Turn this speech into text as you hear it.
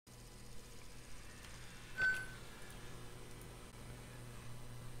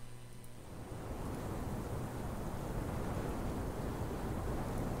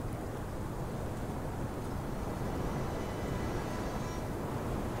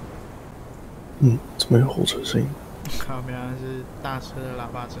怎么有火车声音？靠，原来是大车的喇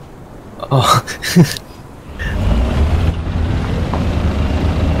叭声。哦。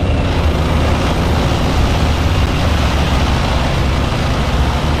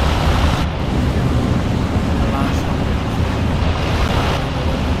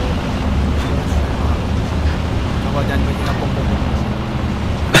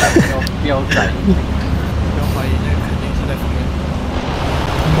标仔，不要怀疑，那个肯定是在放烟火。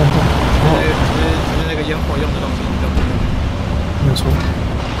只是那个烟火用的东西比较不一样。没错。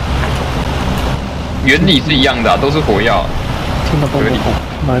原理是一样的、啊，都是火药。听到爆爆，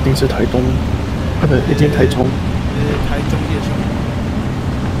那一定是台东，不，一定台中。台中夜生活。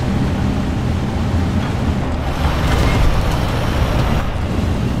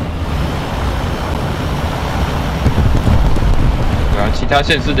其他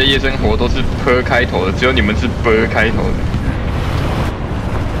县市的夜生活都是 “p” 开头的，只有你们是 “b” 开头的。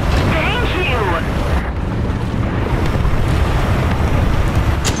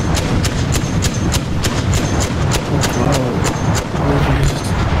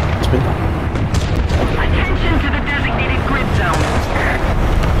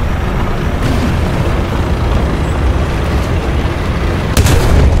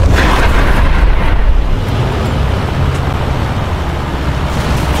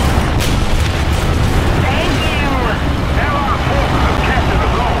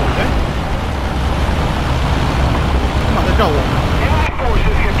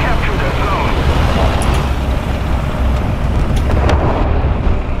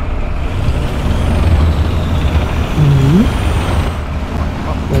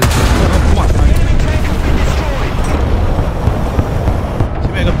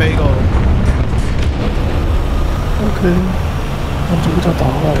这边打。这个叫打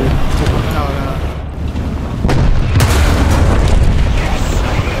坏了，这个漂亮。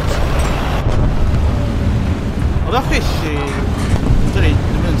我在会写，这里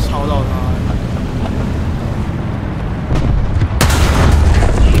能不能抄到他？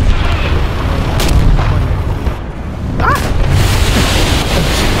啊！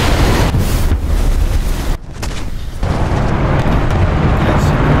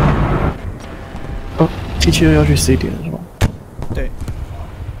哦，T72要去 C 点是吧？对。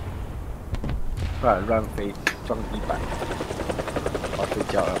不然乱飞撞地板。好，睡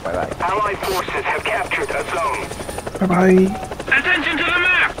觉了，拜拜。拜拜。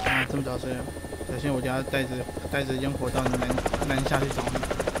啊，这么早睡啊？小心我等下带着烟火到你南下去找你。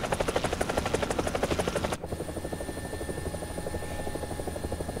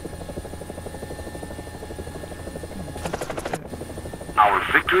Our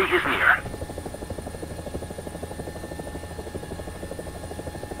victory is near.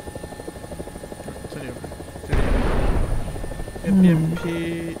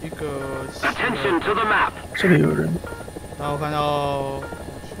 MP 一个。Attention to the map. 这里有人。然后我看到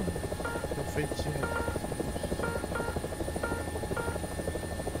有飞机。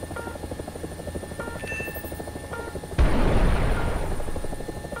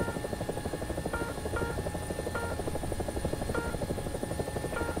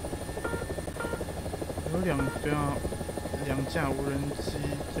有两架无人机，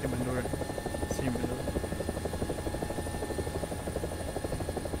这里蛮多人，这里蛮多人。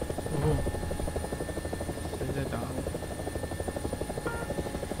哦，谁在打我？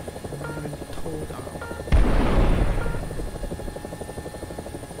那边偷打我。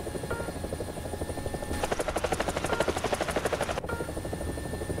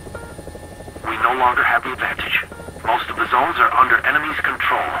We no longer have the advantage. Most of the zones are under enemy's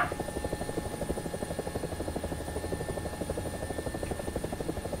control.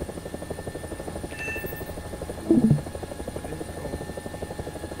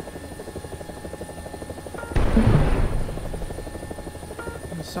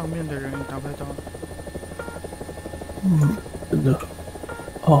 上面的人打不太到。真的。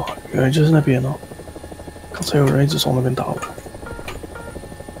哦，原来就是那边哦。刚才有人一直从那边打我。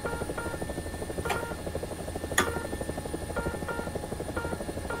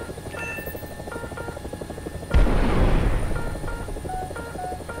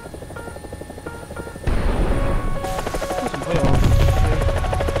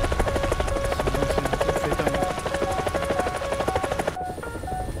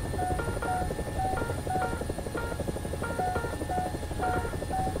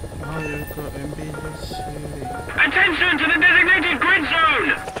Attention to the designated grid zone!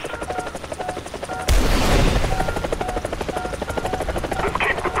 Let's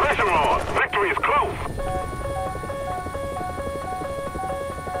keep the pressure on. Victory is close.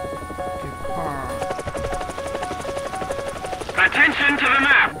 Attention to the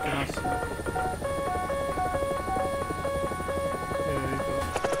map.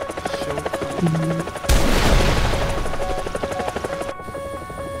 Allied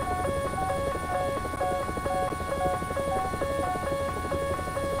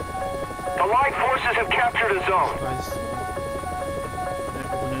forces have captured a zone.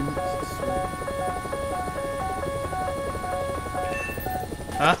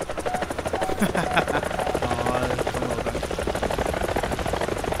 啊！哈哈哈哈！哦，中楼的，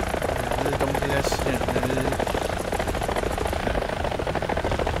这东西在实验，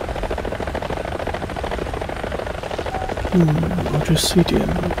我去试点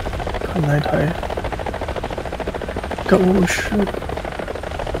看那台狗屎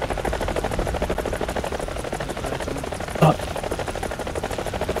啊！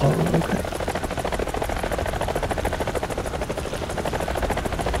哦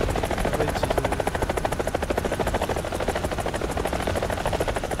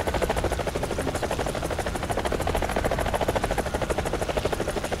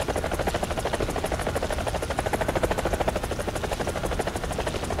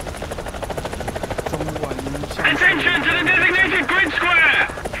to the designated grid square!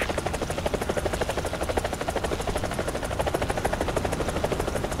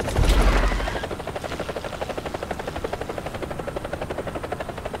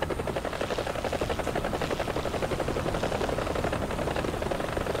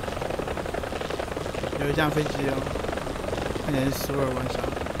 有一架飞机哦，看起来是苏尔湾上。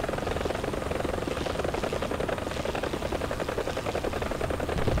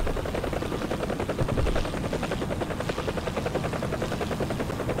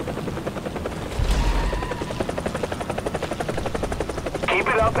Keep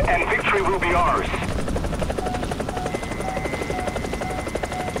it up and victory will be ours.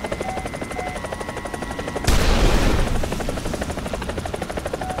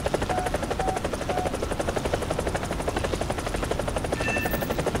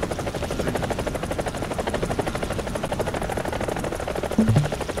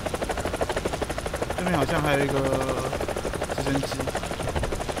 这边好像还有一个直升机，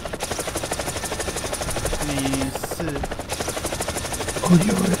你是？哦，有人，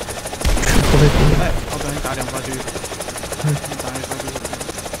全部被攻。哎，我刚才打2发就，你打1发就。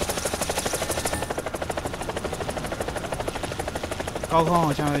高空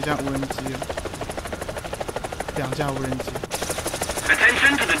好像有一架无人机，2架无人机。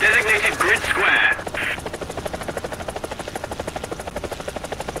Attention to the designated grid square.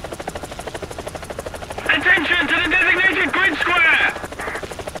 Attention to the designated grid square!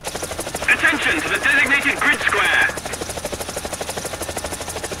 Attention to the designated grid square!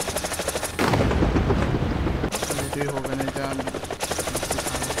 对火跟那家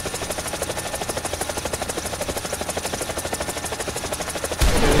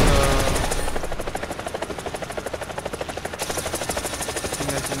应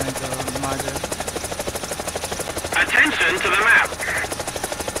该是那个妈的。Attention to the map!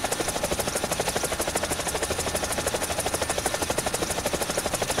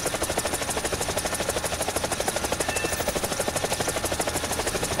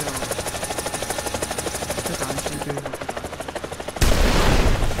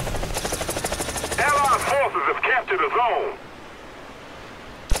 Allied forces have captured a zone.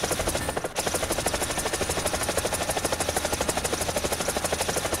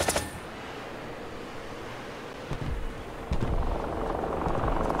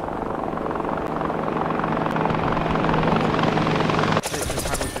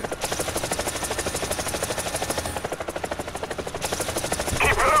 插过去。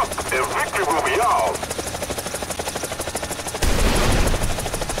 Keep it up, and victory will be ours.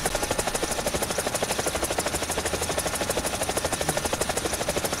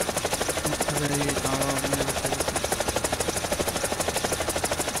 这里打到那个飞机，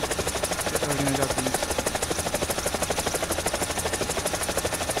这个应该叫第一次。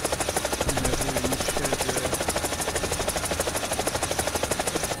应该是明确的。 这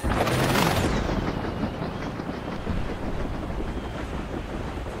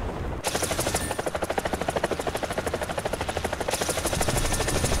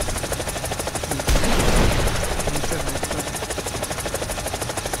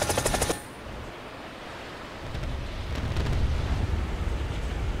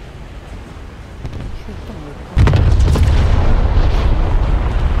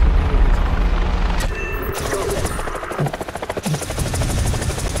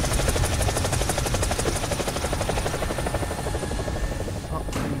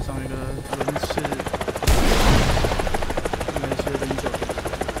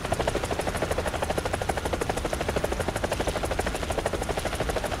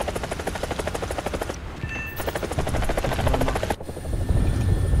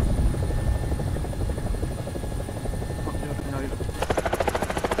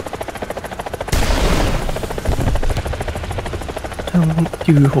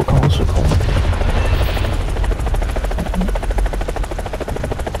地狱火刚好水空。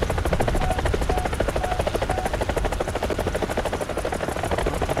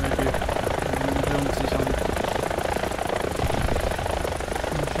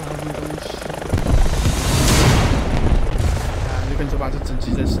把这整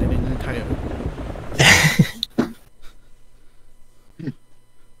机在水里真是太恶了。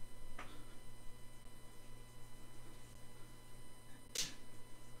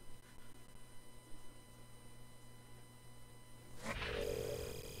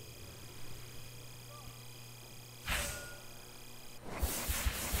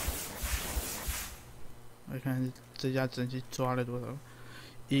我看这架整机抓了多少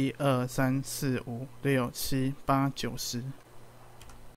？1、2、3、4、5、6、7、8、9、10。